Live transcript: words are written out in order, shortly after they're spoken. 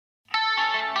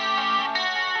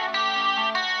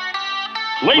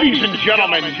Ladies and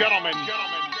gentlemen.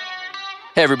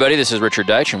 Hey everybody, this is Richard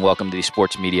Deitch and welcome to the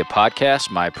Sports Media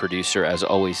Podcast. My producer, as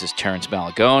always, is Terrence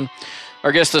Malagone.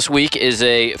 Our guest this week is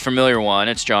a familiar one.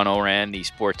 It's John Ourand, the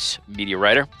sports media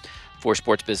writer for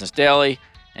Sports Business Daily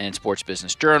and Sports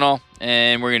Business Journal.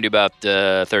 And we're going to do about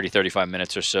 30-35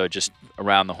 minutes or so just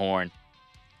around the horn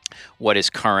what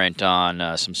is current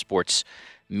on some sports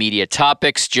media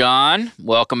topics. John,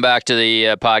 welcome back to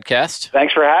the podcast.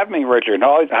 Thanks for having me, Richard.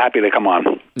 Always happy to come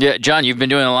on. Yeah, John, you've been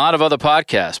doing a lot of other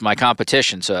podcasts, my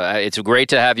competition, so it's great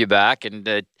to have you back.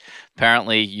 And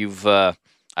apparently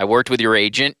I worked with your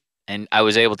agent, and I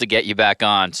was able to get you back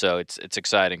on, so it's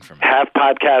exciting for me. Have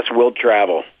podcasts will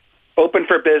travel. Open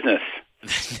for business.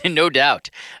 No doubt.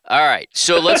 All right,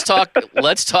 so let's talk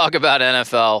about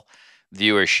NFL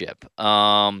viewership.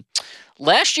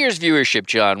 Last year's viewership,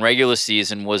 John, regular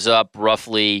season, was up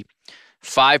roughly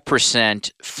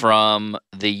 5% from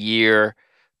the year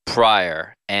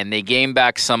prior, and they gained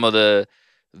back some of the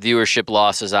viewership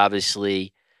losses,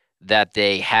 obviously, that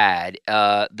they had.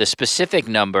 The specific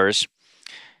numbers,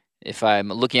 if I'm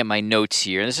looking at my notes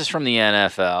here, and this is from the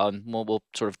NFL, and we'll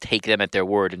sort of take them at their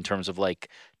word in terms of like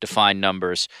defined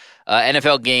numbers.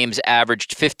 NFL games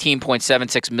averaged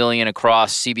 15.76 million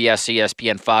across CBS,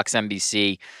 ESPN, Fox,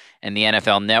 NBC, and the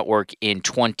NFL Network in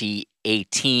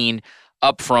 2018,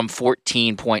 up from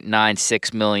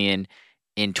 14.96 million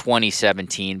in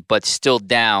 2017, but still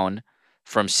down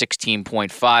from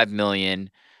 16.5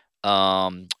 million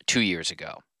 2 years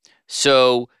ago.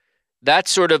 So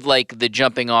that's sort of like the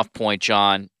jumping off point,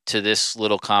 John, to this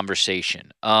little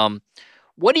conversation.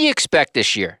 What do you expect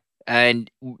this year? And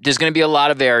there's going to be a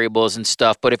lot of variables and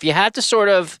stuff, but if you had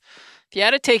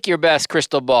to take your best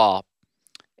crystal ball,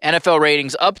 NFL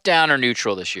ratings up, down, or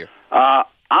neutral this year?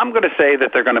 I'm going to say that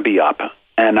they're going to be up,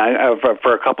 and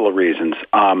for a couple of reasons.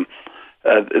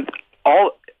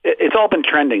 It's all been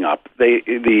trending up.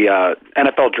 The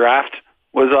NFL draft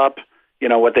was up. You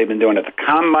know, what they've been doing at the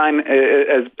Combine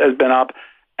has been up.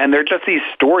 And there are just these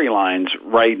storylines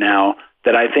right now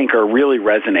that I think are really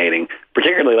resonating,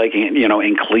 particularly like,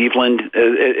 in Cleveland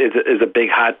is a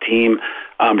big hot team.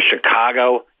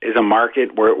 Chicago is a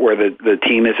market where the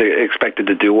team is expected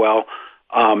to do well.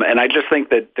 And I just think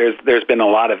that there's been a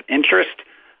lot of interest,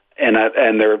 and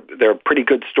there are pretty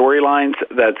good storylines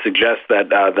that suggest that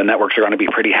the networks are going to be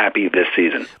pretty happy this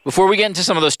season. Before we get into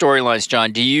some of those storylines,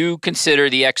 John, do you consider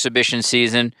the exhibition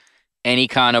season any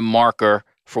kind of marker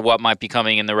for what might be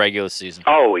coming in the regular season?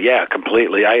 Oh, yeah,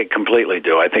 completely. I completely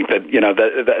do. I think that,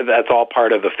 that's all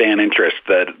part of the fan interest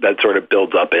that sort of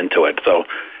builds up into it. So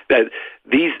that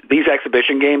these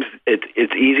exhibition games,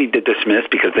 it's easy to dismiss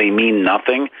because they mean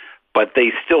nothing, but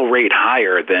they still rate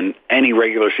higher than any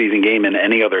regular season game in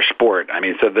any other sport. I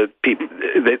mean, so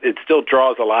it still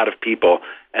draws a lot of people,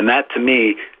 and that to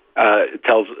me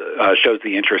shows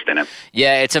the interest in it.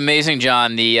 Yeah, it's amazing,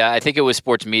 John. I think it was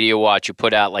Sports Media Watch who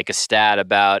put out like a stat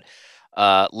about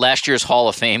last year's Hall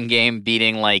of Fame game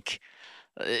beating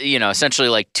essentially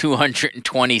like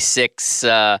 226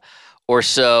 or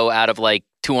so out of like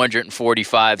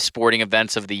 245 sporting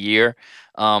events of the year.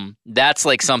 That's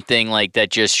like something like that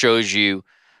just shows you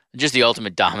just the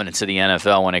ultimate dominance of the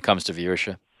NFL when it comes to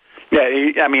viewership.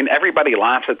 Yeah, I mean, everybody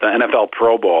laughs at the NFL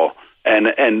Pro Bowl. And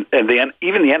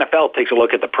even the NFL takes a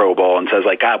look at the Pro Bowl and says,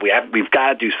 like, God, we've got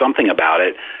to do something about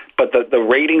it. But the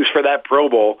ratings for that Pro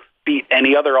Bowl beat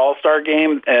any other All-Star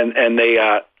game, and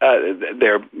they're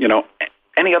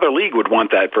any other league would want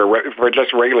that for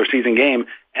just a regular season game,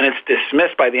 and it's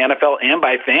dismissed by the NFL and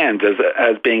by fans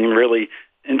as being really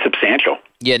insubstantial.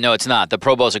 Yeah, no, it's not. The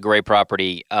Pro Bowl is a great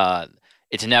property.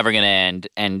 It's never going to end,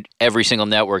 and every single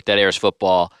network that airs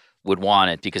football would want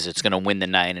it because it's going to win the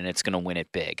night and it's going to win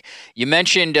it big. You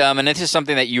mentioned, and this is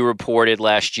something that you reported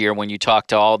last year when you talked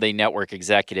to all the network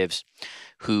executives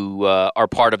who are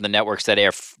part of the networks that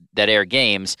air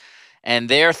games, and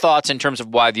their thoughts in terms of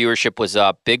why viewership was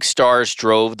up. Big stars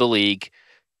drove the league,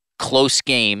 close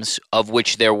games, of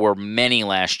which there were many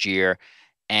last year,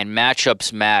 and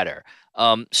matchups matter.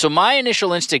 So my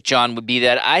initial instinct, John, would be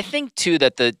that I think, too,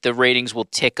 that the ratings will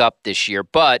tick up this year,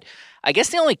 but I guess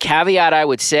the only caveat I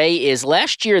would say is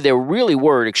last year there really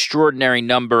were an extraordinary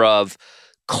number of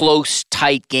close,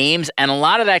 tight games, and a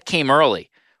lot of that came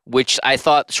early, which I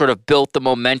thought sort of built the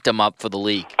momentum up for the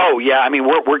league. Oh, yeah. I mean,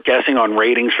 we're guessing on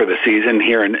ratings for the season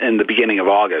here in the beginning of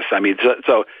August. I mean,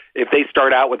 so if they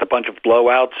start out with a bunch of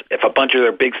blowouts, if a bunch of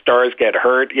their big stars get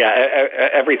hurt,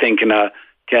 everything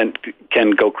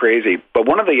can go crazy. But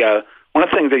one of the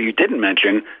things that you didn't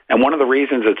mention, and one of the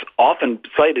reasons it's often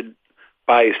cited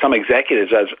by some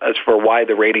executives as for why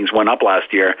the ratings went up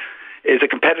last year, is a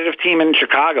competitive team in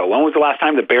Chicago. When was the last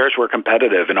time the Bears were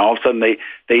competitive? And all of a sudden they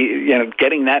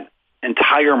getting that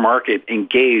entire market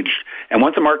engaged. And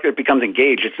once the market becomes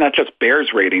engaged, it's not just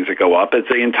Bears ratings that go up; it's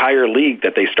the entire league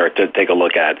that they start to take a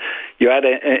look at. You had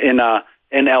in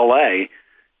LA,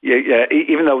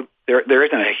 even though there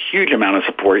isn't a huge amount of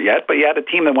support yet, but you had a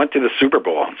team that went to the Super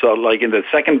Bowl. So, like in the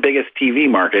second biggest TV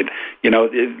market,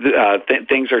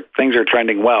 things are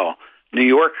trending well. New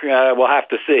York, we'll have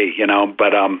to see,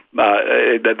 but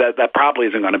that probably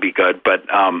isn't going to be good. But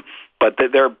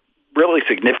they're really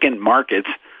significant markets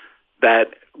that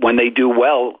when they do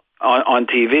well on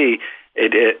TV,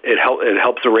 it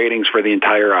helps the ratings for the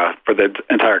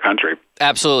entire country.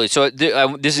 Absolutely. So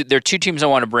there are two teams I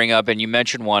want to bring up, and you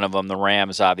mentioned one of them, the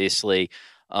Rams, obviously,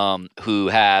 who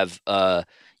have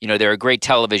they're a great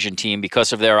television team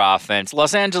because of their offense.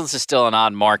 Los Angeles is still an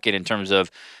odd market in terms of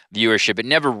viewership. It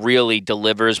never really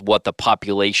delivers what the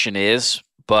population is,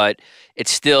 but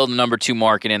it's still the number 2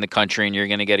 market in the country, and you're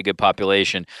going to get a good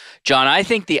population. John, I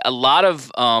think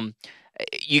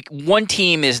one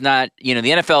team is not, the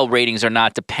NFL ratings are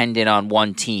not dependent on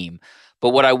one team. But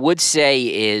what I would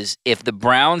say is if the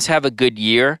Browns have a good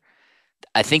year,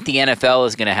 I think the NFL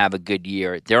is going to have a good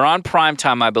year. They're on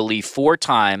primetime, I believe, 4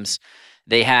 times.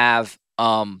 They have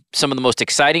some of the most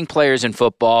exciting players in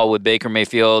football with Baker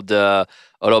Mayfield,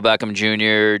 Odell Beckham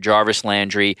Jr., Jarvis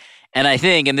Landry. And I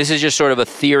think, and this is just sort of a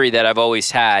theory that I've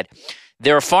always had,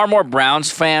 there are far more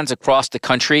Browns fans across the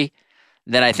country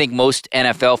than I think most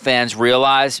NFL fans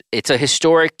realize. It's a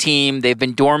historic team. They've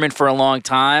been dormant for a long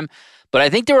time. But I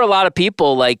think there were a lot of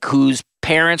people whose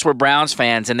parents were Browns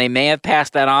fans, and they may have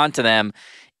passed that on to them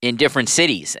in different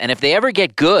cities. And if they ever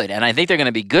get good, and I think they're going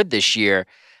to be good this year,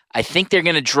 I think they're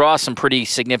going to draw some pretty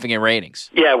significant ratings.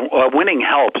 Yeah, winning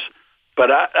helps. But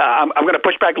I'm going to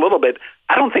push back a little bit.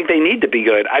 I don't think they need to be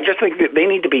good. I just think that they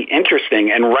need to be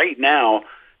interesting. And right now,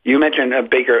 you mentioned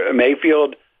Baker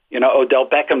Mayfield, Odell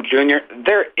Beckham Jr.,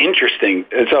 they're interesting.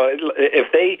 So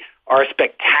if they are a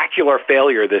spectacular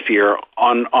failure this year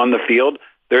on the field,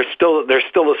 there's still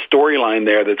a storyline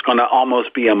there that's going to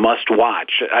almost be a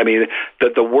must-watch. I mean,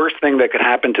 the worst thing that could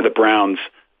happen to the Browns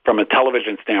from a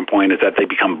television standpoint is that they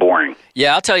become boring.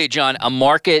 Yeah, I'll tell you, John, a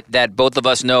market that both of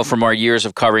us know from our years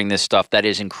of covering this stuff that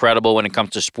is incredible when it comes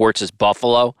to sports is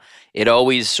Buffalo. It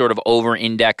always sort of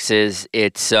over-indexes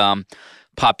its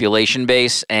population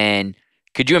base. And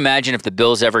could you imagine if the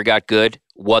Bills ever got good,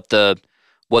 what the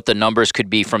numbers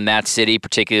could be from that city,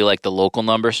 particularly like the local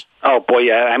numbers? Oh, boy,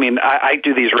 yeah. I mean, I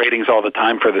do these ratings all the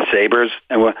time for the Sabres,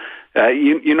 and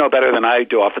you know better than I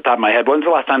do off the top of my head. When's the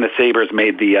last time the Sabres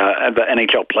made the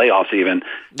NHL playoffs even?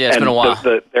 Yeah, it's been a while.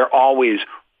 They're always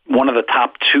one of the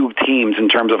top 2 teams in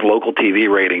terms of local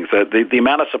TV ratings. The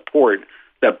amount of support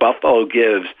that Buffalo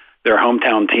gives their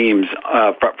hometown teams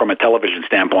from a television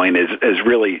standpoint is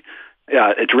really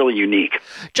it's really unique.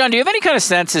 John, do you have any kind of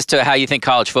sense as to how you think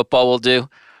college football will do?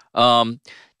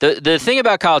 The thing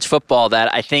about college football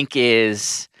that I think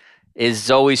is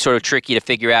always sort of tricky to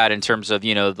figure out in terms of,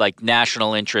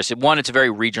 national interest. One, it's a very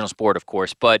regional sport, of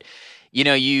course, but,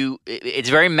 it's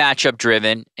very matchup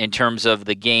driven in terms of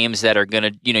the games that are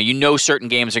going to, certain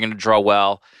games are going to draw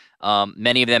well.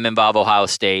 Many of them involve Ohio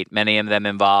State. Many of them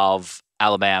involve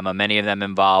Alabama. Many of them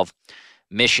involve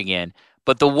Michigan.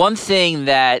 But the one thing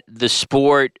that the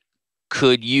sport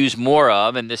could use more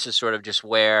of, and this is sort of just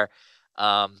where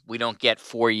we don't get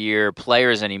 4-year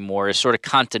players anymore, is sort of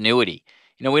continuity.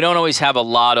 We don't always have a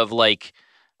lot of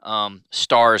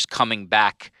stars coming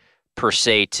back per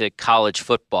se to college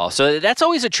football. So that's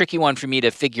always a tricky one for me to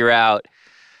figure out,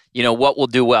 what will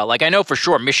do well. I know for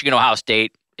sure Michigan, Ohio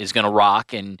State is going to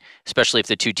rock, and especially if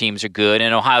the 2 teams are good.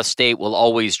 And Ohio State will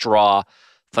always draw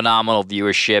phenomenal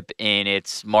viewership in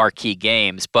its marquee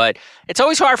games. But it's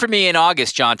always hard for me in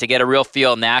August, John, to get a real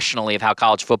feel nationally of how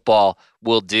college football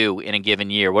will do in a given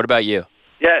year. What about you?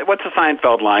 Yeah, what's the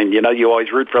Seinfeld line? You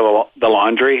always root for the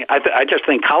laundry. I just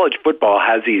think college football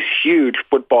has these huge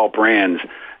football brands,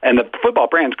 and the football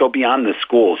brands go beyond the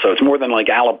school. So it's more than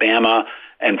Alabama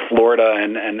and Florida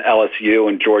and LSU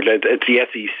and Georgia. It's the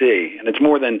SEC, and it's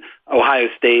more than Ohio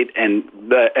State and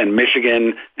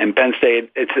Michigan and Penn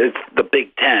State. It's the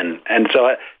Big Ten, and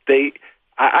so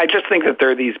I just think that there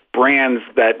are these brands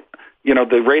that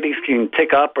the ratings can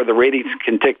tick up or the ratings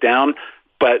can tick down,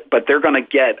 but they're going to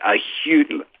get a huge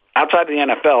outside of the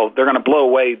NFL. They're going to blow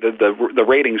away the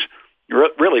ratings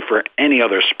really for any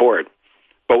other sport.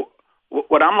 But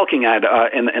what I'm looking at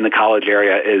in the college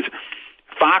area is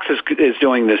Fox is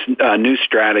doing this new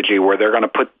strategy where they're going to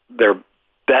put their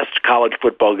best college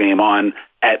football game on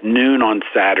at noon on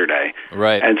Saturday.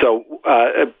 Right. And so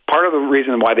part of the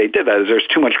reason why they did that is there's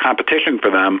too much competition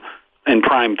for them in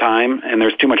prime time, and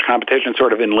there's too much competition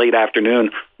sort of in late afternoon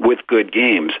with good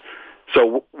games.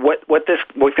 So what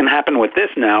can happen with this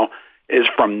now is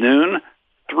from noon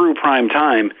through prime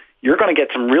time, you're going to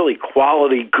get some really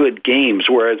quality good games,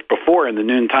 whereas before in the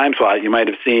noon time slot, you might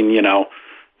have seen,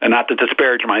 and not to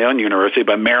disparage my own university,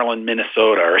 but Maryland,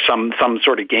 Minnesota, or some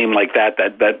sort of game like that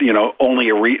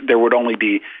there would only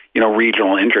be,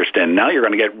 regional interest in. Now you're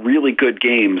going to get really good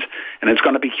games, and it's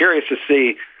going to be curious to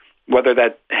see whether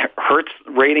that hurts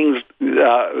ratings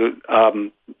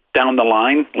down the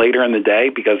line later in the day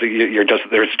because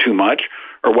there's too much,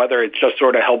 or whether it just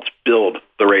sort of helps build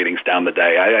the ratings down the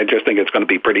day. I just think it's going to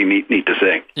be pretty neat to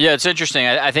see. Yeah, it's interesting.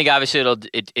 I think obviously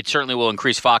it certainly will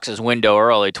increase Fox's window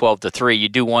early, 12-3. You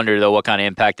do wonder though what kind of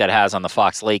impact that has on the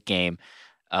Fox late game.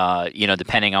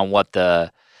 Depending on what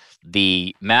the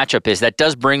matchup is. That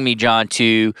does bring me, John,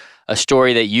 to a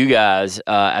story that you guys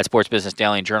at Sports Business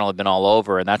Daily and Journal have been all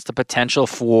over, and that's the potential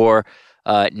for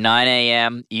 9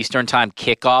 a.m. Eastern Time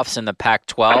kickoffs in the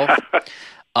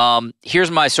Pac-12.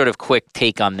 Here's my sort of quick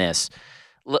take on this.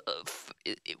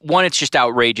 One, it's just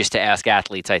outrageous to ask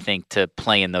athletes, I think, to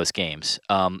play in those games.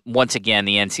 Once again,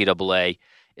 the NCAA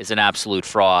is an absolute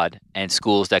fraud, and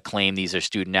schools that claim these are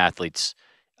student athletes,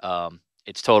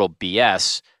 it's total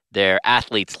BS. They're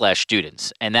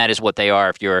athletes/students, and that is what they are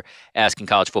if you're asking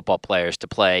college football players to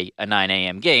play a 9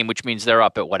 a.m. game, which means they're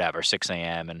up at 6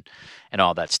 a.m. and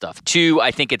all that stuff. Two,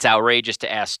 I think it's outrageous to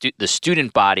ask the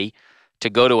student body to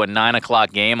go to a 9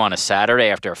 o'clock game on a Saturday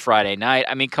after a Friday night.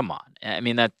 I mean, come on. I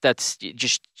mean, that's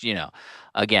just,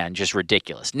 again, just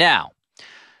ridiculous. Now,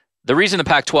 the reason the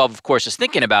Pac-12, of course, is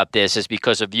thinking about this is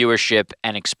because of viewership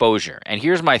and exposure. And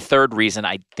here's my third reason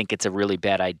I think it's a really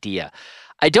bad idea.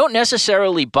 I don't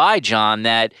necessarily buy, John,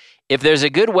 that if there's a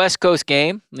good West Coast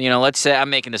game, let's say, I'm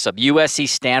making this up, USC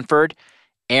Stanford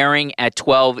airing at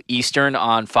 12 Eastern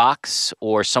on Fox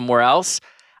or somewhere else,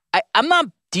 I'm not.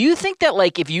 Do you think that,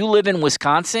 like, if you live in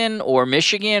Wisconsin or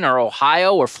Michigan or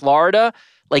Ohio or Florida,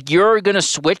 like, you're going to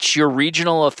switch your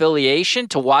regional affiliation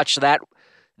to watch that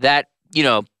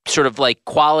sort of like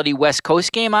quality West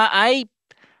Coast game? I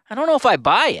don't know if I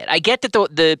buy it. I get that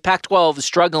the Pac-12 is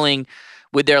struggling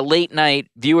with their late night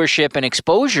viewership and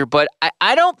exposure, but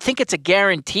I don't think it's a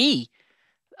guarantee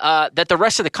that the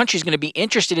rest of the country is going to be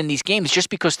interested in these games just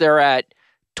because they're at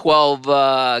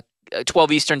 12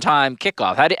 Eastern Time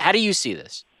kickoff. How do you see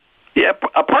this? Yeah,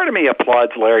 a part of me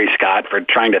applauds Larry Scott for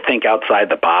trying to think outside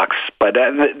the box, but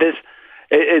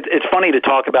it's funny to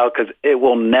talk about because it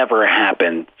will never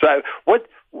happen. So let's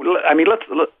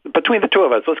between the two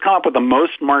of us, let's come up with the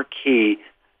most marquee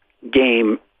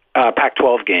game,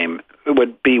 Pac-12 game. It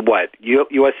would be what?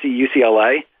 USC,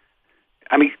 UCLA?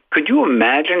 I mean, could you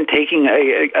imagine taking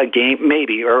a game,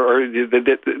 maybe, or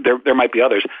there might be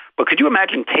others, but could you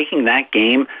imagine taking that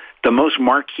game, the most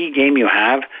marquee game you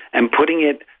have, and putting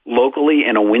it locally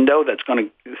in a window that's going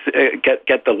to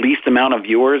get the least amount of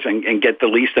viewers and get the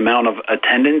least amount of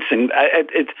attendance? And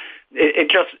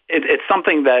it's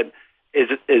something that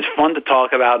is fun to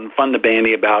talk about and fun to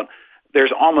bandy about.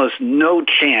 There's almost no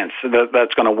chance that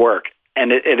that's going to work,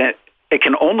 and it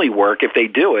can only work if they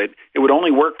do it. It would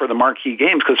only work for the marquee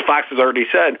games because Fox has already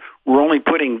said we're only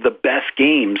putting the best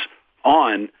games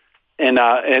on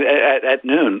at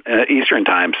noon Eastern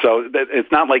time. So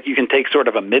it's not like you can take sort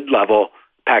of a mid-level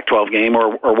Pac-12 game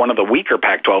or one of the weaker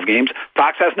Pac-12 games.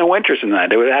 Fox has no interest in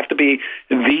that. It would have to be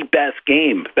the best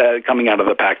game coming out of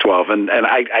the Pac-12, and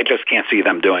I just can't see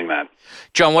them doing that.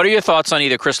 John, what are your thoughts on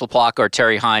either Chris LaPlaca or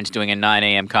Terry Hines doing a 9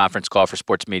 a.m. conference call for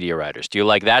sports media writers? Do you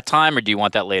like that time, or do you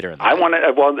want that later in the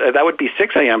day? Well, that would be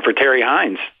 6 a.m. for Terry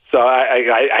Hines. So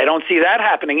I don't see that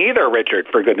happening either, Richard,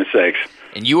 for goodness sakes.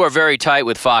 And you are very tight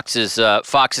with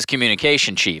Fox's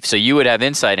communication chief, so you would have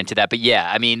insight into that. But yeah,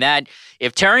 I mean, that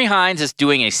if Terry Hines is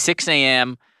doing a 6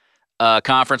 a.m.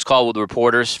 Conference call with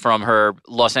reporters from her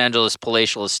Los Angeles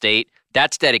palatial estate,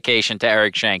 that's dedication to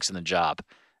Eric Shanks and the job.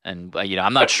 And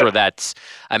I'm not sure that's.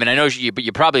 I mean, I know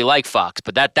you probably like Fox,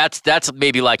 but that's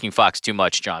maybe liking Fox too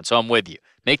much, John. So I'm with you.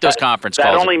 Make those conference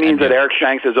calls. That only means that Eric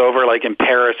Shanks is over, like in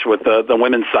Paris, with the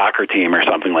women's soccer team or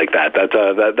something like that.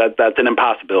 That's an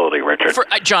impossibility, Richard.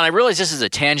 John, I realize this is a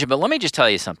tangent, but let me just tell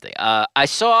you something. I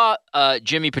saw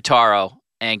Jimmy Pitaro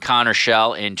and Connor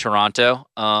Schell in Toronto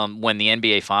when the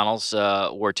NBA Finals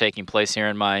were taking place here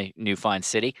in my new fine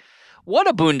city. What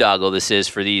a boondoggle this is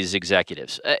for these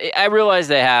executives. I realize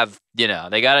they have, they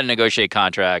got to negotiate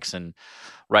contracts and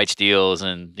rights deals,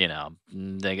 and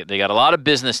they got a lot of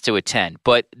business to attend.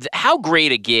 But how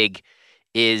great a gig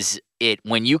is it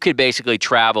when you could basically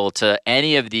travel to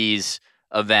any of these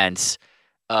events,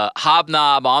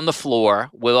 hobnob on the floor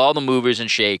with all the movers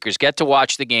and shakers, get to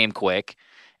watch the game quick,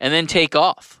 and then take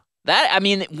off?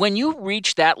 When you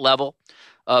reach that level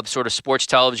of sort of sports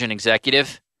television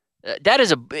executive,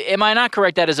 am I not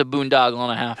correct? That is a boondoggle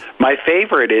and a half. My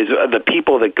favorite is the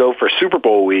people that go for Super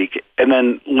Bowl week and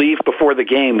then leave before the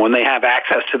game when they have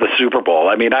access to the Super Bowl.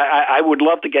 I mean, I would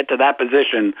love to get to that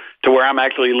position to where I'm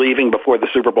actually leaving before the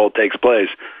Super Bowl takes place.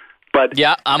 But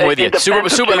yeah, I'm with you. Super.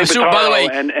 By the way,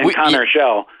 and Connor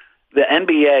Shell, the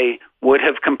NBA would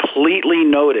have completely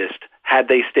noticed had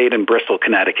they stayed in Bristol,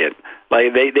 Connecticut. Like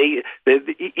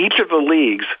each of the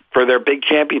leagues for their big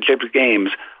championship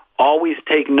games always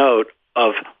take note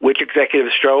of which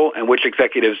executives show and which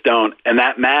executives don't, and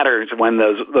that matters when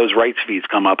those rights fees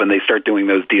come up and they start doing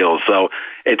those deals. So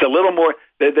it's a little more.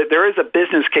 There is a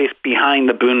business case behind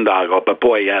the boondoggle, but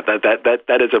boy, yeah,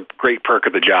 that is a great perk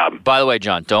of the job. By the way,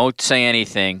 John, don't say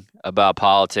anything about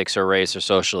politics or race or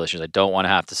social issues. I don't want to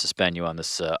have to suspend you on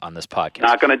this podcast.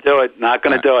 Not going to do it. Not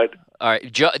going to do it. All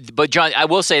right, but John, I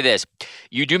will say this.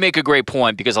 You do make a great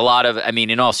point because a lot of,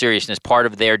 in all seriousness, part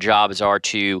of their jobs are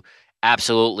to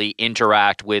absolutely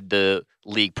interact with the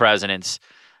league presidents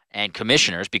and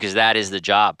commissioners because that is the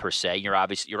job per se.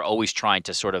 You're always trying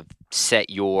to sort of set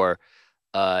your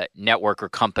network or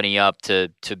company up to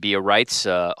be a rights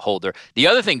holder. The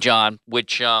other thing, John,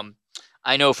 which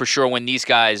I know for sure when these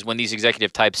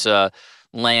executive types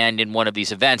land in one of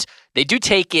these events, they do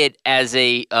take it as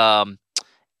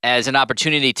an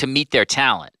opportunity to meet their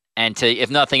talent and to, if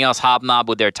nothing else, hobnob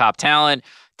with their top talent,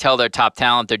 tell their top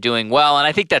talent they're doing well. And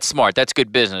I think that's smart. That's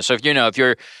good business. So if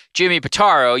you're Jimmy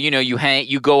Pitaro,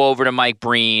 you go over to Mike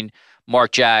Breen,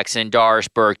 Mark Jackson, Doris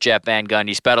Burke, Jeff Van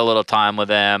Gundy, spend a little time with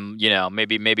them,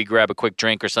 maybe grab a quick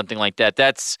drink or something like that.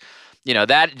 That's,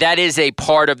 that is a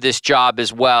part of this job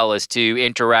as well, as to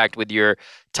interact with your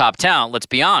top talent, let's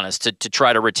be honest, to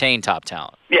try to retain top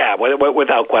talent. Yeah,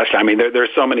 without question. I mean, there's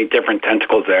so many different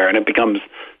tentacles there, and it becomes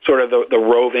sort of the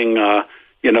roving,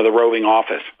 the roving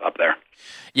office up there.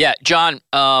 Yeah, John,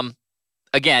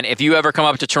 again, if you ever come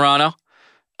up to Toronto,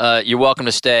 you're welcome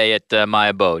to stay at my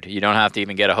abode. You don't have to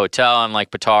even get a hotel unlike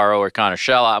Pitaro or Connor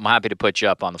Shell. I'm happy to put you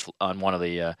up on one of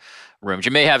the rooms.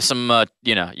 You may have some,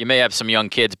 some young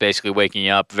kids basically waking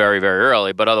you up very, very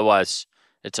early, but otherwise,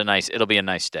 it'll be a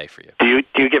nice day for you.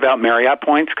 Do you give out Marriott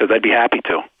points? Because I'd be happy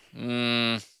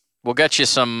to. We'll get you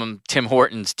some Tim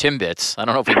Hortons Timbits. I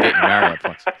don't know if we can get Marriott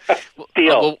points.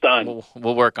 Deal, done.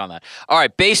 We'll work on that. All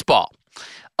right, baseball.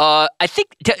 I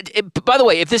think, by the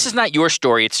way, if this is not your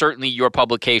story, it's certainly your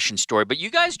publication story, but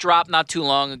you guys dropped not too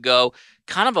long ago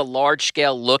kind of a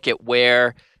large-scale look at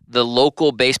where the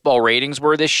local baseball ratings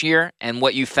were this year, and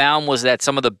what you found was that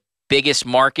some of the biggest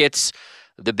markets,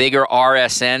 the bigger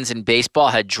RSNs in baseball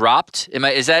had dropped. Am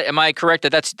I correct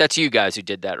that that's you guys who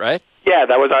did that, right? Yeah,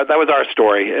 that was our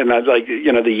story, and that's like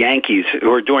the Yankees,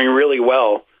 who are doing really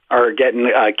well, are getting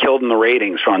killed in the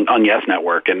ratings on Yes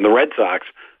Network, and the Red Sox,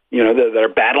 that are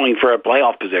battling for a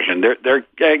playoff position,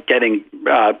 they're getting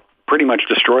pretty much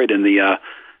destroyed in the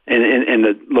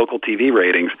local TV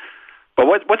ratings. But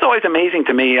what's always amazing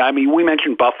to me, we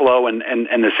mentioned Buffalo and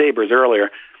the Sabres earlier.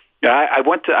 I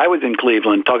was in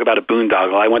Cleveland. Talk about a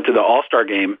boondoggle. I went to the All-Star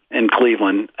game in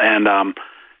Cleveland, and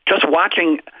just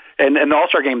watching. And the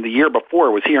All-Star game the year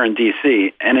before was here in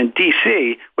D.C. And in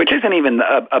D.C., which isn't even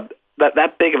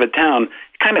that big of a town,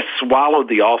 it kind of swallowed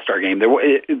the All-Star game. There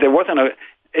wasn't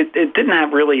it didn't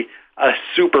have really a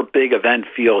super big event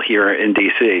feel here in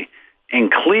D.C. In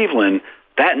Cleveland,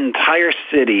 that entire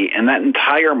city and that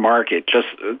entire market just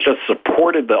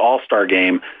supported the All-Star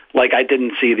game like I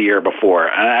didn't see the year before.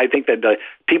 And I think that the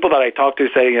people that I talk to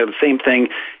say the same thing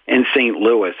in St.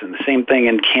 Louis and the same thing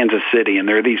in Kansas City. And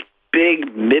there are these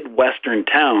big Midwestern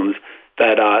towns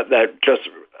that just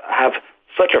have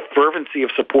such a fervency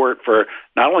of support for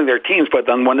not only their teams, but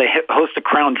then when they host a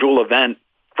crown jewel event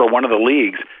for one of the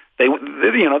leagues, they want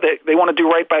to do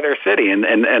right by their city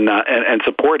and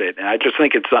support it. And I just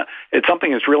think it's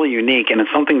something that's really unique, and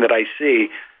it's something that I see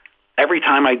every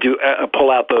time I do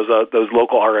pull out those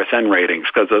local RSN ratings,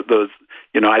 because those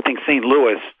I think St.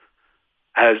 Louis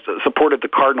has supported the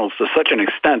Cardinals to such an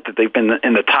extent that they've been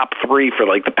in the top 3 for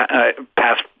like the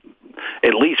past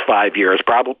at least 5 years,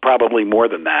 probably more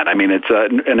than that. I mean,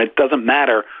 and it doesn't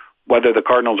matter whether the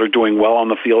Cardinals are doing well on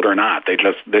the field or not.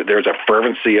 There's a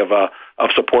fervency of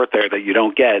support there that you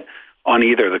don't get on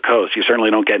either of the coasts. You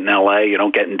certainly don't get in L.A., you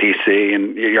don't get in D.C.,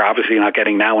 and you're obviously not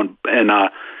getting now in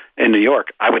New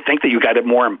York. I would think that you got it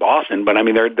more in Boston, but I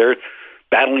mean they're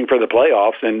battling for the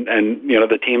playoffs, and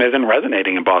the team isn't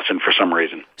resonating in Boston for some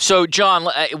reason. So, John,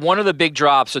 one of the big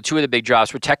drops, or two of the big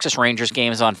drops, were Texas Rangers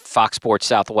games on Fox Sports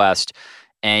Southwest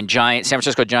and San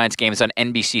Francisco Giants games on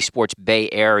NBC Sports Bay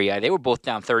Area. They were both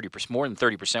down 30%, more than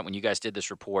 30% when you guys did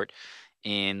this report.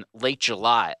 in late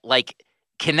July. Like,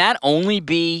 can that only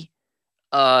be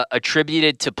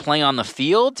attributed to play on the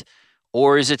field,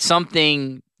 or is it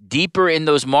something deeper in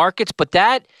those markets? But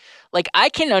that, like, I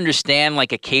can understand,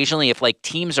 like, occasionally if like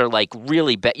teams are like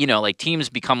really bad, like teams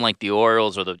become like the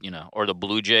Orioles or the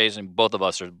Blue Jays, and both of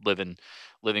us are living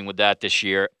with that this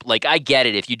year. Like, I get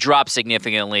it. If you drop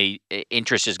significantly,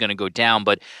 interest is going to go down.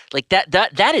 But like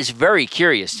that is very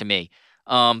curious to me,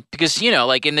 because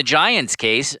like in the Giants'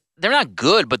 case, they're not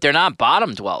good, but they're not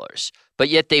bottom dwellers. But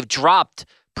yet they've dropped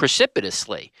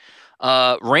precipitously.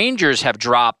 Rangers have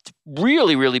dropped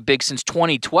really, really big since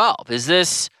 2012. Is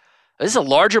this a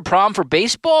larger problem for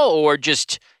baseball, or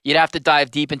just you'd have to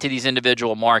dive deep into these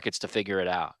individual markets to figure it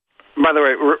out? By the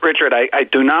way, Richard, I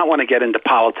do not want to get into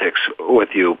politics with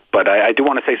you, but I do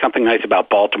want to say something nice about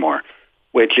Baltimore,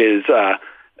 which is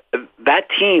that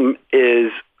team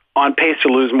is on pace to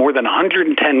lose more than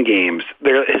 110 games.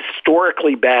 They're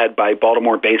historically bad by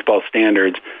Baltimore baseball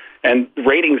standards, and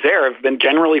ratings there have been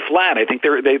generally flat. I think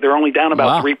they're only down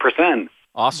about 3%,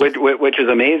 awesome, which is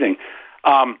amazing.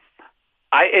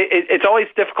 It's always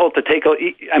difficult to take.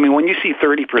 I mean, when you see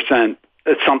 30%,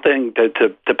 it's something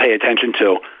to pay attention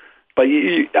to. But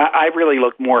I really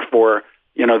look more for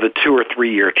the 2 or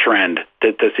 3 year trend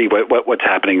to see what's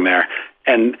happening there.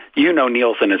 And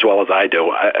Nielsen as well as I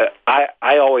do.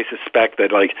 I always suspect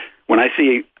that, like, when I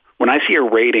see a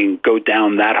rating go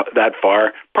down that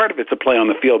far, part of it's a play on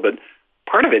the field, but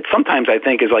part of it sometimes I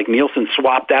think is like Nielsen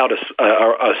swapped out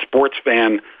a sports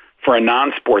fan for a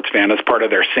non-sports fan as part of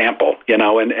their sample,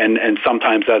 and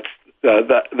sometimes that's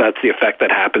the effect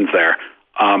that happens there.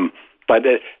 But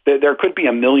there could be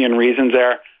a million reasons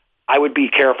there. I would be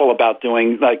careful about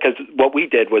doing, because what we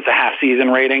did was a half-season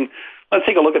rating. Let's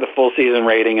take a look at the full season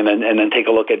rating, and then take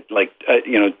a look at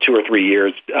 2 or 3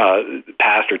 years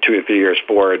past or 2 or 3 years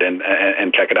forward,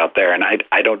 and check it out there. And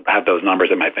I don't have those numbers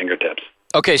at my fingertips.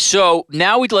 Okay, so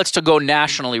now let's go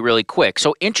nationally really quick.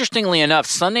 So interestingly enough,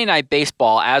 Sunday Night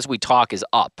Baseball, as we talk, is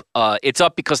up. It's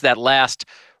up because that last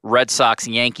Red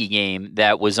Sox-Yankee game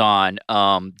that was on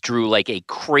drew like a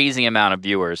crazy amount of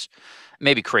viewers.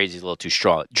 Maybe crazy is a little too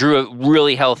strong. Drew a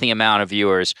really healthy amount of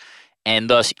viewers, and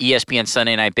thus ESPN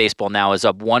Sunday Night Baseball now is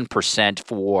up 1%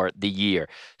 for the year.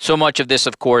 So much of this,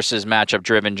 of course, is matchup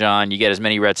driven, John. You get as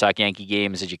many Red Sox-Yankee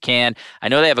games as you can. I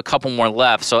know they have a couple more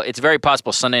left, so it's very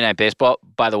possible Sunday Night Baseball,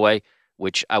 by the way,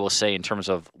 which I will say in terms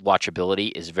of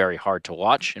watchability is very hard to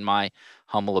watch, in my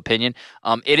humble opinion.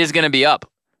 It is going to be up.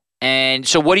 And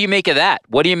so what do you make of that?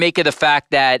 What do you make of the fact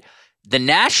that the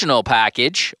national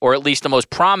package, or at least the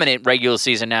most prominent regular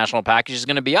season national package, is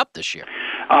going to be up this year?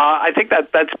 I think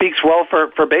that speaks well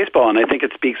for baseball, and I think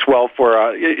it speaks well for,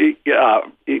 like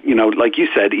you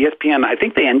said, ESPN. I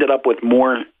think they ended up with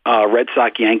more Red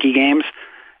Sox-Yankee games,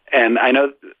 and I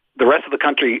know the rest of the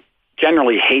country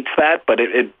generally hates that, but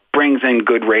it brings in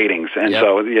good ratings, and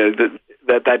so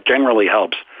that generally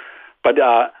helps. But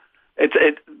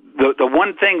the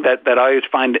one thing that I always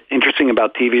find interesting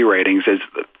about TV ratings is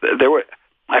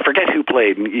I forget who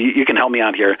played, and you can help me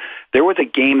out here. There was a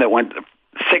game that went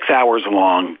 6 hours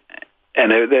long,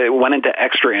 and they went into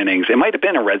extra innings. It might have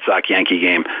been a Red Sox-Yankee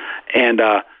game, and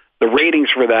the ratings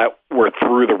for that were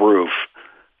through the roof.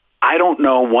 I don't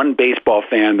know one baseball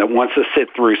fan that wants to sit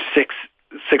through six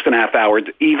and a half hours,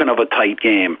 even of a tight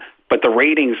game, but the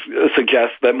ratings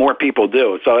suggest that more people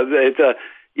do. So it's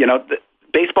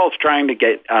baseball's trying to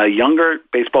get younger.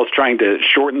 Baseball's trying to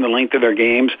shorten the length of their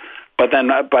games, but then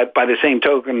by the same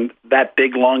token, that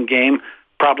big long game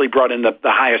probably brought in the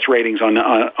highest ratings on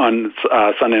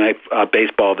Sunday Night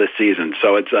Baseball this season.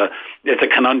 So it's a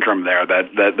conundrum there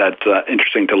that's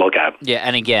interesting to look at. Yeah,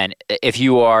 and again, if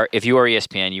you are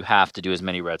ESPN, you have to do as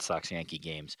many Red Sox-Yankee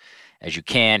games as you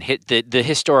can. The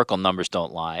historical numbers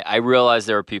don't lie. I realize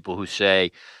there are people who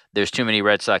say there's too many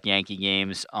Red Sox-Yankee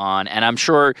games on, and I'm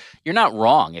sure you're not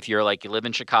wrong. If you live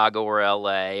in Chicago or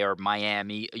LA or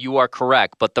Miami, you are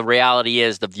correct. But the reality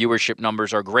is the viewership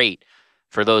numbers are great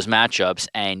for those matchups,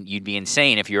 and you'd be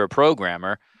insane if you're a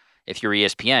programmer, if you're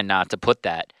ESPN, not to put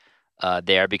that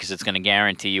there, because it's going to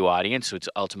guarantee you audience, which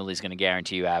ultimately is going to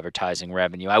guarantee you advertising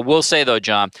revenue. I will say, though,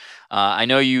 John, I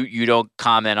know you don't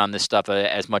comment on this stuff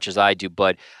as much as I do,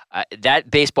 but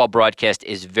that baseball broadcast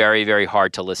is very, very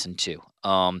hard to listen to.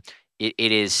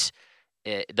 It is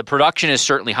the production is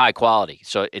certainly high quality,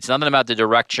 so it's nothing about the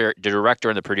director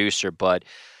and the producer, but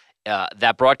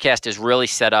that broadcast is really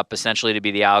set up essentially to be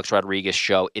the Alex Rodriguez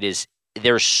show.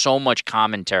 There's so much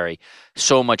commentary,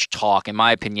 so much talk. In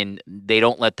my opinion, they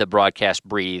don't let the broadcast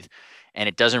breathe, and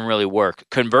it doesn't really work.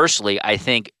 Conversely, I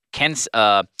think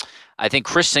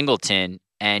Chris Singleton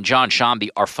and John Shambi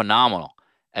are phenomenal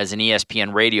as an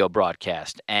ESPN radio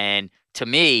broadcast, and to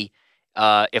me,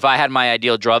 if I had my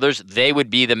ideal druthers, they would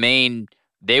be the main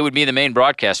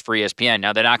broadcast for ESPN.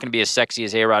 Now they're not going to be as sexy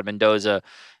as A-Rod Mendoza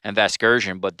and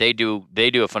Vasgersian, but they do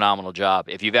a phenomenal job.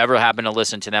 If you've ever happened to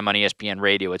listen to them on ESPN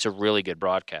Radio, it's a really good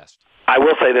broadcast. I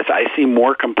will say this: I see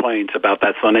more complaints about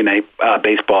that Sunday night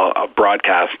baseball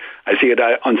broadcast. I see it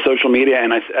on social media,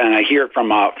 and I hear it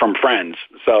from friends.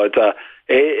 So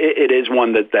it is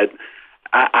one that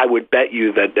I would bet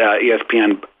you that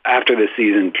ESPN after this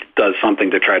season does something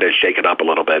to try to shake it up a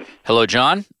little bit. Hello,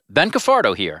 John. Ben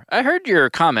Cafardo here. I heard your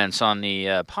comments on the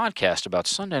podcast about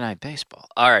Sunday Night Baseball.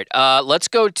 All right, let's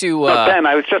go to... Ben,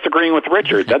 I was just agreeing with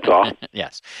Richard, that's all.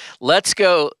 Yes. Let's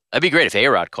go... That'd be great if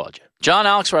A-Rod called you. John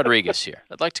Alex Rodriguez here.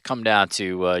 I'd like to come down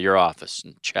to your office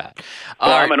and chat.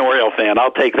 Well, I'm an Oriole fan.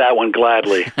 I'll take that one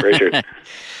gladly, Richard.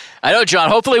 I know, John.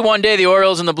 Hopefully one day the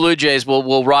Orioles and the Blue Jays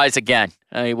will rise again.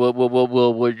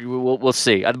 We'll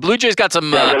see. The Blue Jays got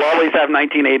some... we'll always have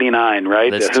 1989,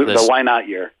 right? The why not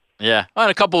year. Yeah, and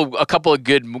a couple of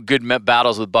good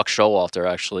battles with Buck Showalter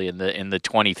actually in the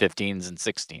 2015s and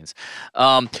 16s.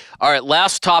 All right,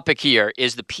 last topic here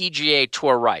is the PGA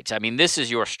Tour rights. I mean, this is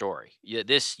your story. I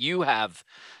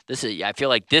feel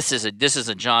like this is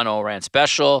a John Ourand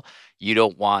special. You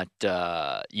don't want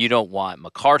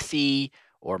McCarthy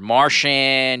or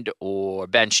Marchand or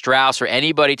Ben Strauss or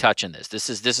anybody touching this.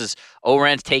 This is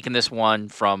Ourand's taking this one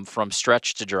from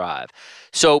stretch to drive.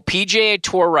 So PGA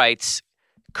Tour rights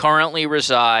currently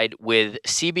reside with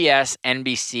CBS,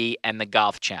 NBC, and the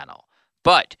Golf Channel.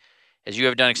 But, as you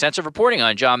have done extensive reporting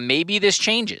on, John, maybe this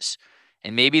changes.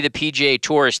 And maybe the PGA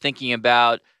Tour is thinking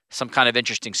about some kind of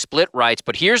interesting split rights.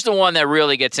 But here's the one that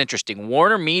really gets interesting.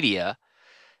 Warner Media,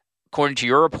 according to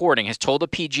your reporting, has told the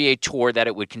PGA Tour that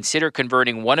it would consider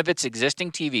converting one of its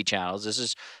existing TV channels, this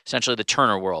is essentially the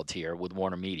Turner world here with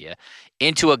Warner Media,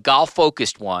 into a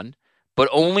golf-focused one, but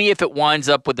only if it winds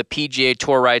up with the PGA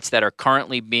Tour rights that are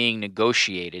currently being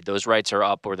negotiated. Those rights are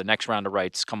up, or the next round of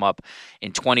rights come up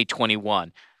in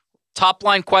 2021. Top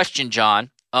line question, John.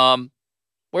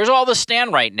 Where's all this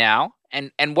stand right now?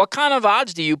 And what kind of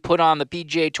odds do you put on the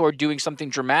PGA Tour doing something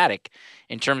dramatic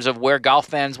in terms of where golf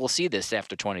fans will see this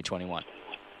after 2021?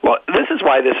 Well, this is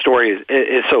why this story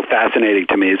is so fascinating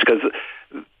to me. Is because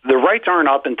the rights aren't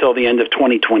up until the end of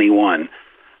 2021.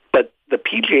 The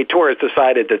PGA Tour has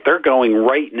decided that they're going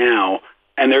right now,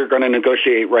 and they're going to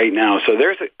negotiate right now. So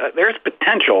there's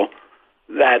potential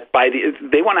that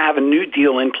they want to have a new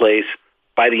deal in place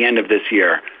by the end of this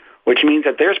year, which means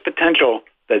that there's potential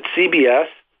that CBS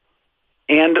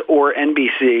and or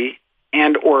NBC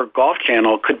and or Golf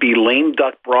Channel could be lame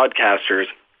duck broadcasters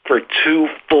for 2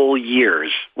 full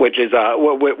years, which is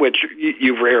which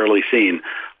you've rarely seen.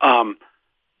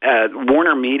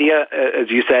 Warner Media, as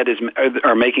you said,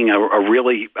 are making a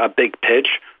really big pitch.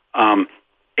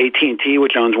 AT&T,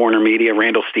 which owns Warner Media,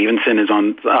 Randall Stevenson is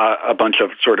on a bunch of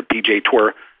sort of PGA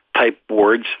Tour type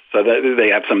boards, so that they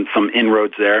have some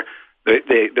inroads there.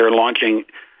 They're launching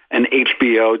an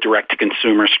HBO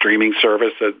direct-to-consumer streaming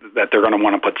service that they're going to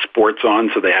want to put sports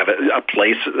on, so they have a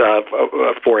place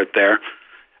for it there.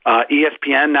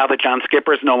 ESPN, now that John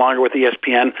Skipper is no longer with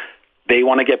ESPN, they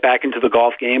want to get back into the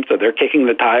golf game, so they're kicking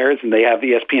the tires, and they have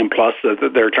ESPN Plus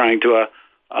that they're trying to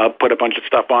put a bunch of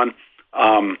stuff on.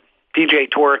 PGA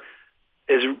Tour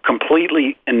is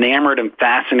completely enamored and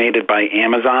fascinated by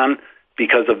Amazon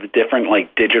because of the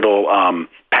different digital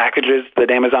packages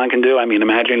that Amazon can do. I mean,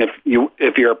 imagine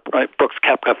if you're a Brooks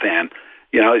Koepka fan,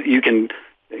 you can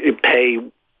pay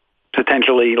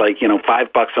potentially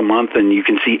 $5 a month, and you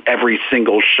can see every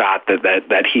single shot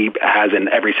that he has in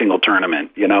every single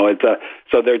tournament.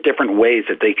 So there are different ways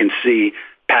that they can see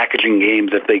packaging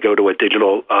games if they go to a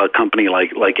digital company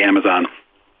like Amazon.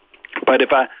 But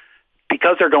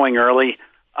because they're going early,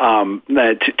 2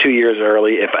 years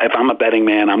early, if I'm a betting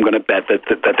man, I'm going to bet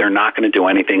that they're not going to do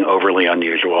anything overly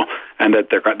unusual, and that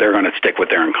they're going to stick with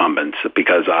their incumbents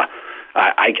because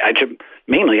I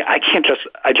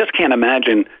just can't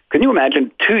imagine. Can you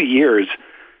imagine 2 years?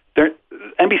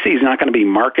 NBC is not going to be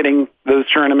marketing those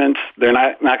tournaments. They're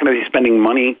not going to be spending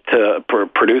money to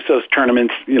produce those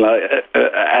tournaments,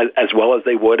 as well as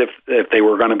they would if they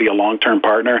were going to be a long-term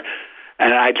partner.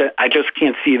 And I just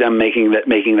can't see them making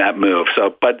that move.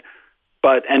 So, but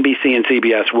NBC and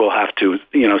CBS will have to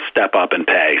step up and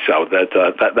pay. So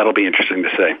that'll be interesting to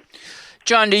see.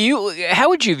 John, how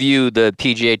would you view the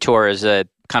PGA Tour as a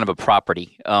kind of a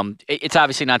property? It's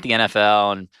obviously not the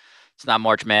NFL, and it's not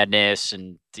March Madness,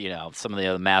 and some of the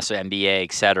other massive NBA,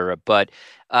 et cetera. But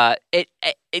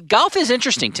golf is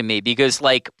interesting to me because,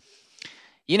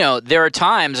 there are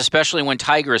times, especially when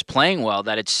Tiger is playing well,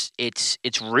 that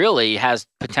it's really has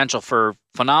potential for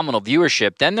phenomenal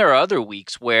viewership. Then there are other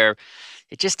weeks where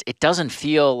it doesn't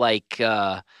feel like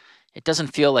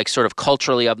sort of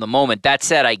culturally of the moment. That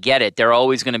said, I get it. There are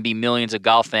always going to be millions of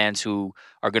golf fans who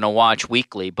are going to watch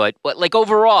weekly. But like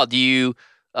overall,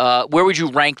 where would you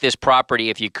rank this property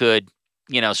if you could,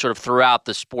 sort of throughout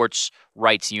the sports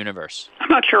rights universe? I'm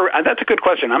not sure. That's a good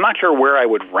question. I'm not sure where I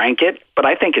would rank it, but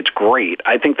I think it's great.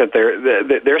 I think that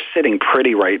they're sitting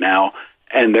pretty right now,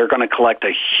 and they're going to collect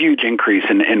a huge increase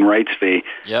in rights fee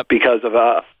because of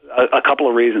a couple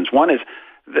of reasons. One is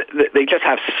they just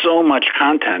have so much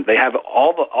content. They have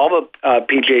all the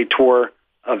PGA Tour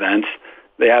events.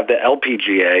 They have the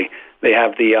LPGA. They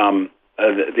have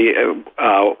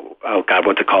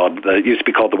what's it called? It used to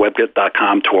be called the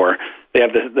Web.com Tour. They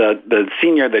have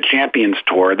the Champions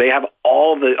Tour. They have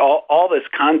all this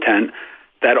content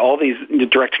that all these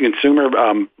direct-to-consumer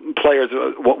players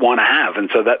want to have, and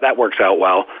so that works out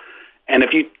well. And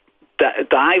if you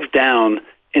dive down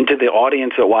into the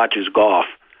audience that watches golf,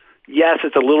 yes,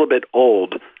 it's a little bit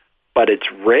old, but it's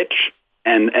rich,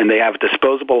 and they have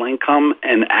disposable income,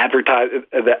 and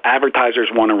the advertisers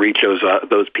want to reach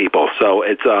those people. So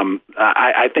it's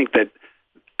I think that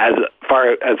as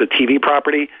far as a TV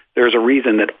property, there's a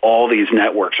reason that all these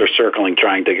networks are circling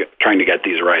trying to get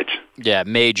these rights. Yeah,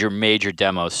 major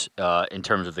demos in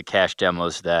terms of the cash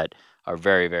demos that are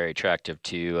very, very attractive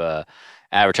to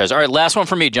advertisers. All right, last one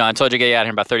for me, John. I told you to get you out here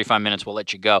in about 35 minutes. We'll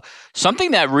let you go.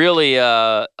 Something that really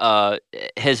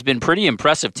has been pretty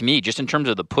impressive to me, just in terms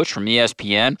of the push from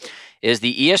ESPN, is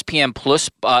the ESPN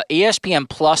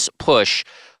Plus push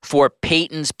for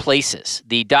Peyton's Places,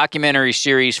 the documentary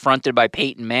series fronted by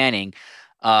Peyton Manning.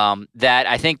 That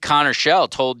I think Connor Schell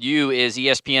told you is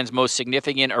ESPN's most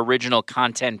significant original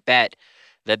content bet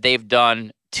that they've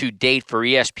done to date for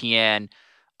ESPN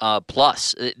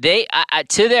Plus. They,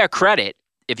 to their credit,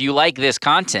 if you like this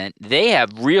content, they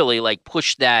have really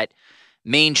pushed that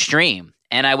mainstream.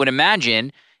 And I would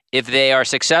imagine if they are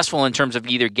successful in terms of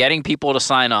either getting people to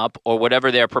sign up or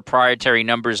whatever their proprietary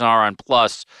numbers are on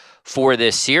Plus for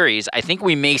this series, I think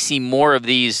we may see more of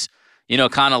these,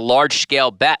 kind of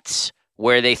large-scale bets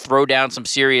where they throw down some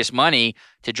serious money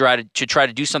to try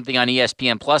to do something on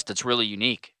ESPN Plus that's really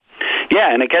unique.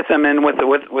 Yeah, and it gets them in with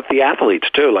the athletes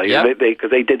too.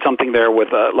 Because they did something there with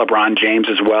LeBron James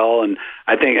as well, and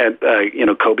I think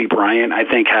Kobe Bryant I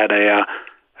think had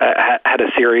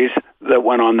a series that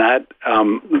went on that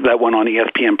went on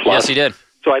ESPN Plus. Yes, he did.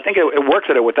 So I think it works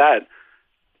at it with that.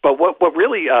 But what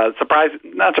really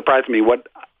not surprised me, what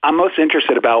I'm most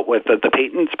interested about with the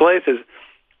Peyton's Place is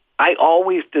I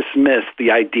always dismissed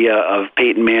the idea of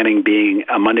Peyton Manning being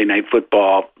a Monday Night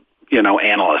Football,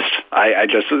 analyst. I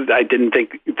didn't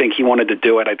think he wanted to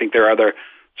do it. I think there are other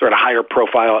sort of higher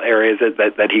profile areas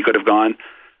that he could have gone.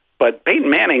 But Peyton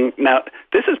Manning, now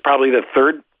this is probably the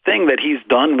third thing that he's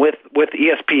done with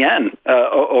ESPN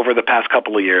over the past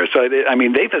couple of years. So I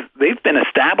mean, they've been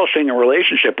establishing a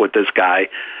relationship with this guy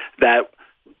that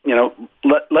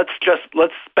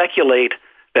let's speculate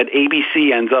that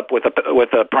ABC ends up with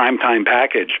a primetime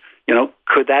package.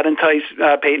 Could that entice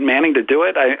Peyton Manning to do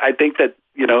it? I think that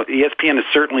ESPN is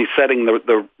certainly setting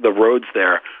the roads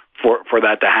there for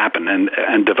that to happen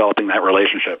and developing that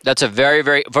relationship. That's a very,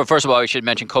 very. First of all, we should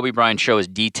mention Kobe Bryant's show is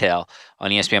Detail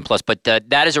on ESPN Plus, but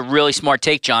that is a really smart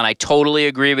take, John. I totally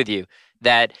agree with you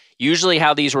that usually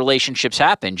how these relationships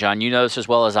happen, John, you know this as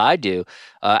well as I do,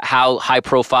 how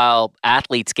high-profile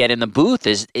athletes get in the booth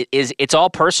is it's all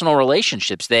personal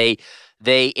relationships. They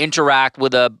interact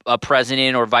with a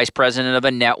president or vice president of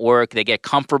a network. They get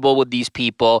comfortable with these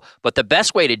people. But the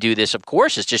best way to do this, of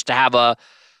course, is just to have a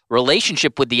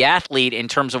relationship with the athlete in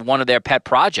terms of one of their pet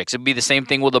projects. It'd be the same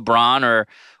thing with LeBron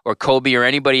or Kobe or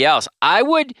anybody else. I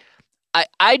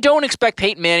don't expect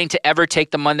Peyton Manning to ever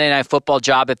take the Monday Night Football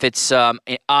job if it's on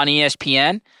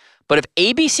ESPN. But if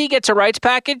ABC gets a rights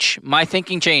package, my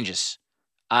thinking changes.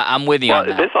 I'm with you on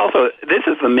that. This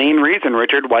is the main reason,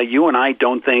 Richard, why you and I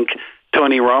don't think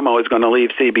Tony Romo is going to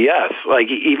leave CBS.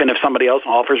 Even if somebody else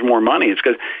offers more money, it's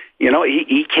because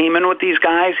he came in with these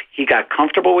guys, he got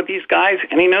comfortable with these guys,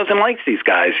 and he knows and likes these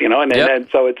guys. And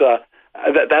so it's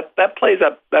that plays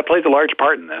a large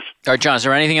part in this. All right, John, is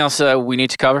there anything else we need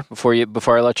to cover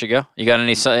before I let you go? You got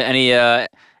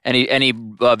any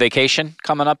vacation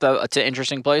coming up to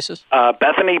interesting places?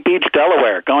 Bethany Beach,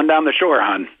 Delaware, going down the shore,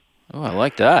 hon. Oh, I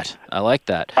like that.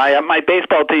 My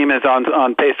baseball team is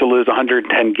on pace to lose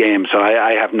 110 games, so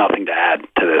I have nothing to add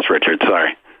to this, Richard.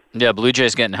 Sorry. Yeah, Blue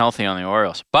Jays getting healthy on the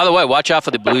Orioles. By the way, watch out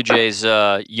for the Blue Jays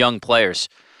young players.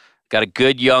 Got a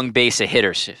good young base of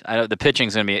hitters. I know the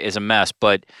pitching's is a mess,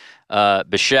 but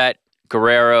Bichette,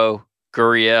 Guerrero,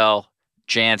 Gurriel,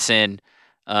 Jansen,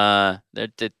 they got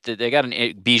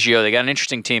Biggio. They got an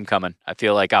interesting team coming. I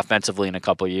feel like offensively in a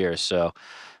couple of years. So,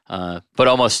 but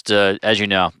almost as you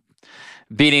know,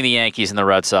 beating the Yankees and the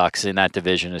Red Sox in that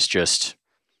division is just,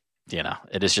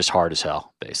 it is just hard as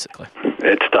hell, basically.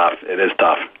 It's tough. It is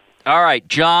tough. All right,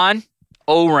 John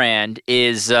Ourand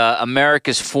is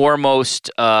America's foremost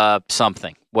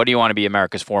something. What do you want to be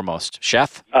America's foremost?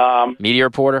 Chef? Media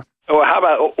reporter? Oh, how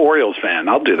about Orioles fan?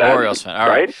 I'll do that. Orioles fan, all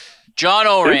right. John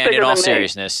Ourand, in all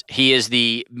seriousness, he is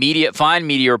the fine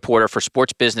media reporter for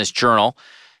Sports Business Journal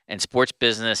and Sports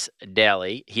Business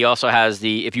Daily. He also has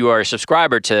if you are a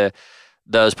subscriber to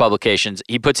those publications,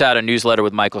 he puts out a newsletter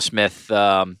with Michael Smith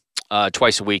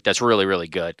twice a week. That's really, really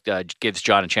good. Gives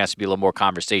John a chance to be a little more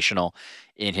conversational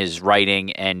in his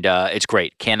writing, and it's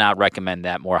great. Cannot recommend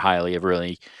that more highly. I've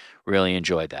really, really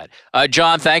enjoyed that.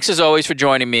 John, thanks as always for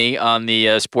joining me on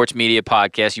the Sports Media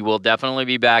Podcast. You will definitely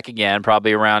be back again,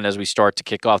 probably around as we start to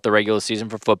kick off the regular season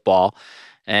for football,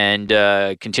 and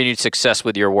continued success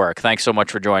with your work. Thanks so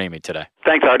much for joining me today.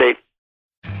 Thanks, Artie.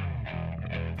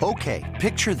 Okay,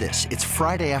 picture this. It's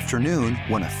Friday afternoon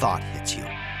when a thought hits you.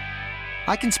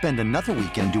 I can spend another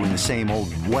weekend doing the same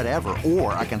old whatever,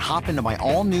 or I can hop into my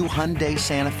all-new Hyundai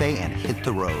Santa Fe and hit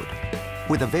the road.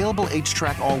 With available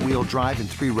H-Track all-wheel drive and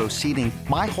 3-row seating,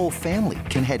 my whole family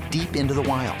can head deep into the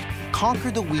wild. Conquer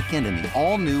the weekend in the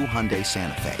all-new Hyundai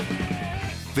Santa Fe.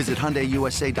 Visit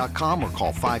HyundaiUSA.com or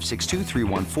call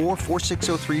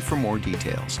 562-314-4603 for more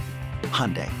details.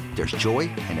 Hyundai, there's joy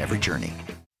in every journey.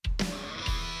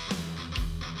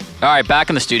 All right, back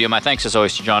in the studio. My thanks as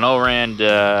always to John Ourand.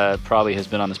 Probably has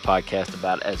been on this podcast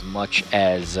about as much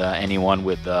as anyone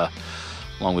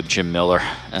along with Jim Miller.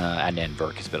 And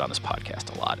Burke has been on this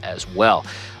podcast a lot as well.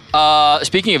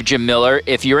 Speaking of Jim Miller,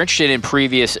 if you're interested in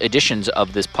previous editions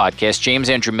of this podcast, James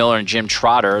Andrew Miller and Jim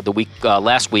Trotter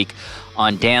last week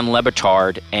on Dan Le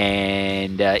Batard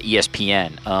and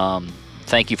ESPN.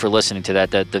 Thank you for listening to that.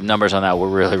 The numbers on that were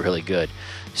really, really good.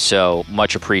 So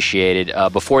much appreciated.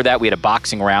 Before that, we had a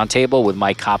boxing roundtable with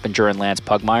Mike Coppinger and Lance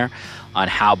Pugmire on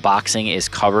how boxing is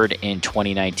covered in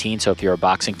 2019. So if you're a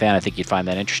boxing fan, I think you'd find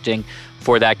that interesting.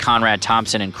 For that, Conrad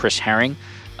Thompson and Chris Herring.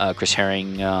 Chris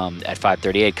Herring at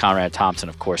 538. Conrad Thompson,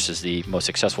 of course, is the most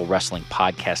successful wrestling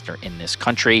podcaster in this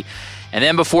country. And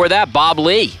then before that, Bob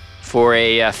Lee for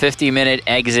a 50-minute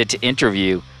exit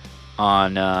interview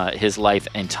on his life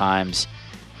and times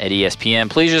at ESPN.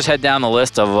 Please just head down the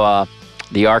list of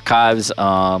the archives.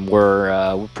 We're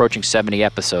approaching 70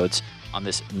 episodes on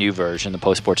this new version, the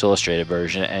Post Sports Illustrated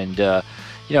version. And,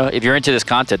 if you're into this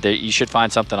content, you should find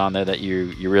something on there that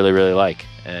you really, really like.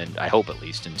 And I hope at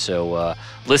least. And so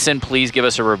listen, please give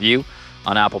us a review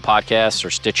on Apple Podcasts or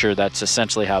Stitcher. That's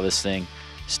essentially how this thing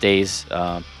stays.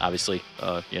 Obviously,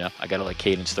 I got to let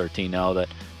Cadence 13 know that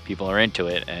people are into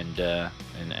it. And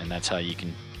that's how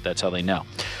that's how they know.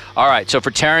 All right, so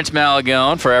for Terrence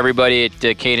Malagone, for everybody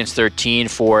at Cadence 13,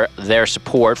 for their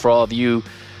support, for all of you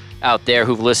out there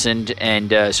who've listened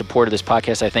and supported this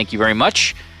podcast, I thank you very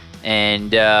much.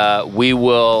 And we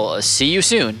will see you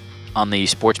soon on the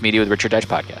Sports Media with Richard Deitsch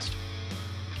podcast.